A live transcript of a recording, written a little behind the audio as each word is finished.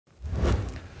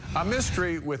A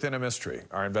mystery within a mystery.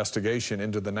 Our investigation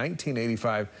into the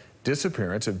 1985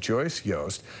 disappearance of Joyce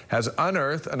Yost has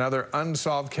unearthed another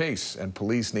unsolved case, and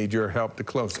police need your help to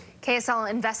close it. KSL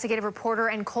investigative reporter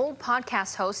and Cold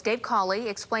podcast host Dave Causey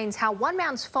explains how one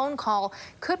man's phone call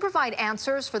could provide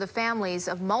answers for the families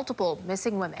of multiple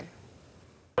missing women.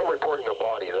 I'm reporting a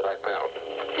body that I found.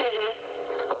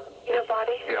 Your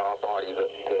body? Yeah, a body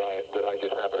that I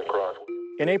just happened across.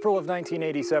 In April of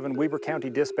 1987, Weber County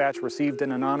Dispatch received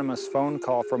an anonymous phone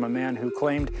call from a man who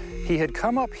claimed he had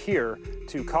come up here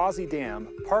to Causey Dam,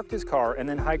 parked his car, and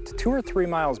then hiked 2 or 3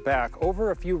 miles back over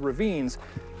a few ravines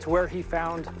to where he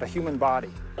found a human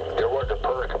body. There was a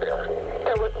purse there.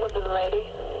 Was it a lady?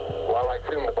 Well, I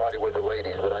assumed the body was a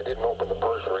lady's, but I didn't open the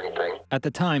purse or anything. At the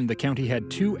time, the county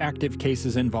had 2 active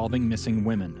cases involving missing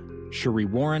women, Cherie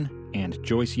Warren and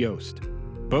Joyce Yost.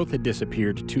 Both had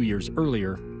disappeared 2 years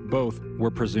earlier. Both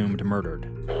were presumed murdered.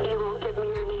 You won't give me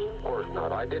your name? Of course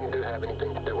not. I didn't have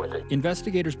anything to do with it.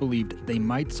 Investigators believed they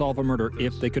might solve a murder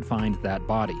if they could find that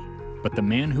body. But the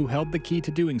man who held the key to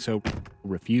doing so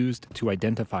refused to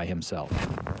identify himself.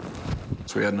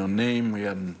 So we had no name, we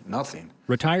had nothing.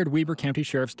 Retired Weber County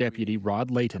Sheriff's Deputy Rod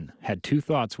Layton had 2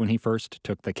 thoughts when he first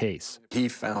took the case. He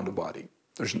found a body.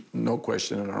 There's no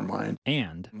question in our mind.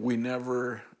 And we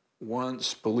never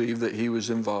once believed that he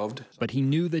was involved. But he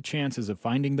knew the chances of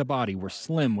finding the body were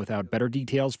slim without better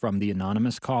details from the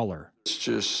anonymous caller. It's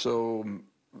just so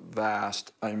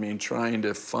vast. I mean, trying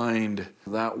to find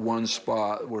that one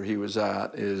spot where he was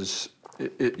at is,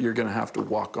 you're going to have to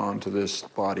walk onto this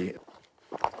body.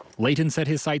 Layton set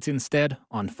his sights instead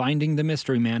on finding the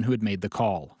mystery man who had made the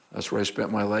call. That's where I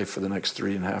spent my life for the next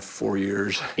 3.5, 4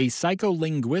 years. A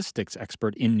psycholinguistics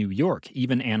expert in New York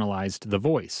even analyzed the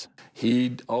voice.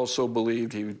 He also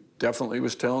believed he definitely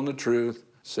was telling the truth,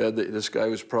 said that this guy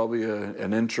was probably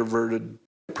an introverted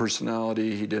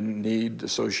personality. He didn't need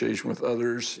association with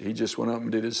others. He just went up and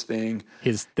did his thing.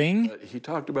 His thing? He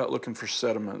talked about looking for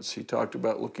sediments. He talked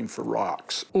about looking for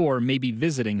rocks. Or maybe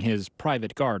visiting his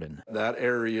private garden. That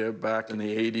area back in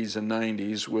the 80s and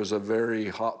 90s was a very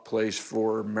hot place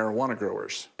for marijuana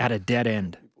growers. At a dead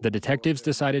end, the detectives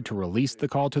decided to release the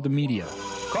call to the media,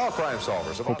 Call Crime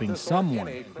Solvers, hoping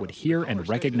someone would hear and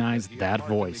recognize that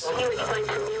voice. Can you explain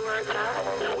to me where it's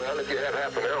at? Well, if you have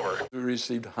half an hour. We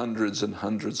received hundreds and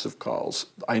hundreds of calls.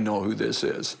 I know who this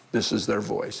is. This is their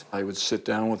voice. I would sit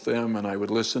down with them and I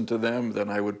would listen to them. Then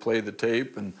I would play the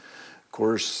tape. And of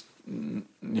course, you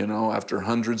know, after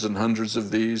hundreds and hundreds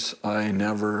of these, I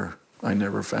never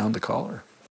found the caller.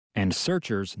 And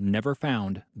searchers never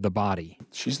found the body.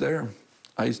 She's there.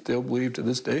 I still believe to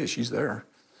this day she's there.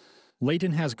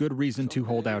 Layton has good reason to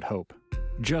hold out hope.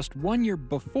 Just 1 year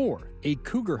before, a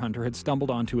cougar hunter had stumbled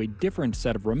onto a different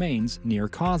set of remains near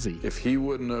Causey. If he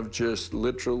wouldn't have just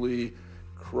literally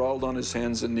crawled on his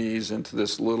hands and knees into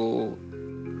this little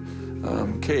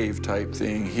cave type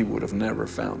thing, he would have never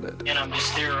found it. And I'm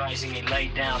just theorizing he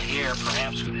laid down here,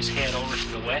 perhaps with his head over to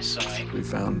the west side. We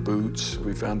found boots,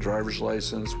 we found driver's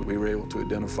license. We were able to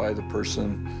identify the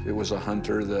person. It was a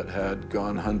hunter that had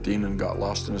gone hunting and got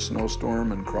lost in a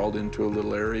snowstorm and crawled into a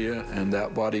little area, and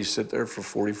that body sat there for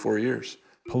 44 years.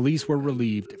 Police were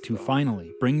relieved to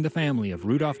finally bring the family of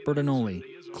Rudolph Bertinoli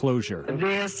closure.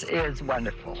 This is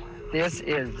wonderful. This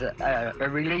is a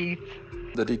relief.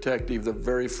 The detective, the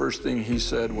very first thing he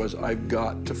said was, "I've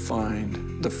got to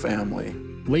find the family."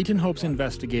 Layton hopes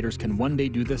investigators can one day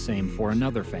do the same for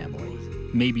another family,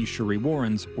 maybe Cherie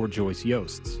Warren's or Joyce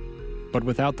Yost's. But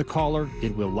without the caller,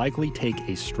 it will likely take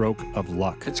a stroke of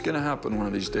luck. It's going to happen one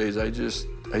of these days. I just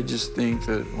think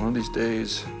that one of these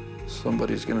days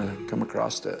somebody's going to come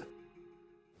across it.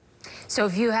 So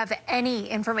if you have any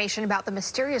information about the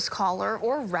mysterious caller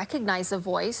or recognize the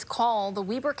voice, call the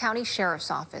Weber County Sheriff's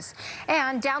Office.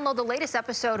 And download the latest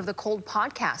episode of the Cold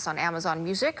Podcast on Amazon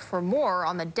Music for more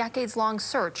on the decades-long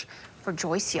search for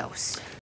Joyce Yost.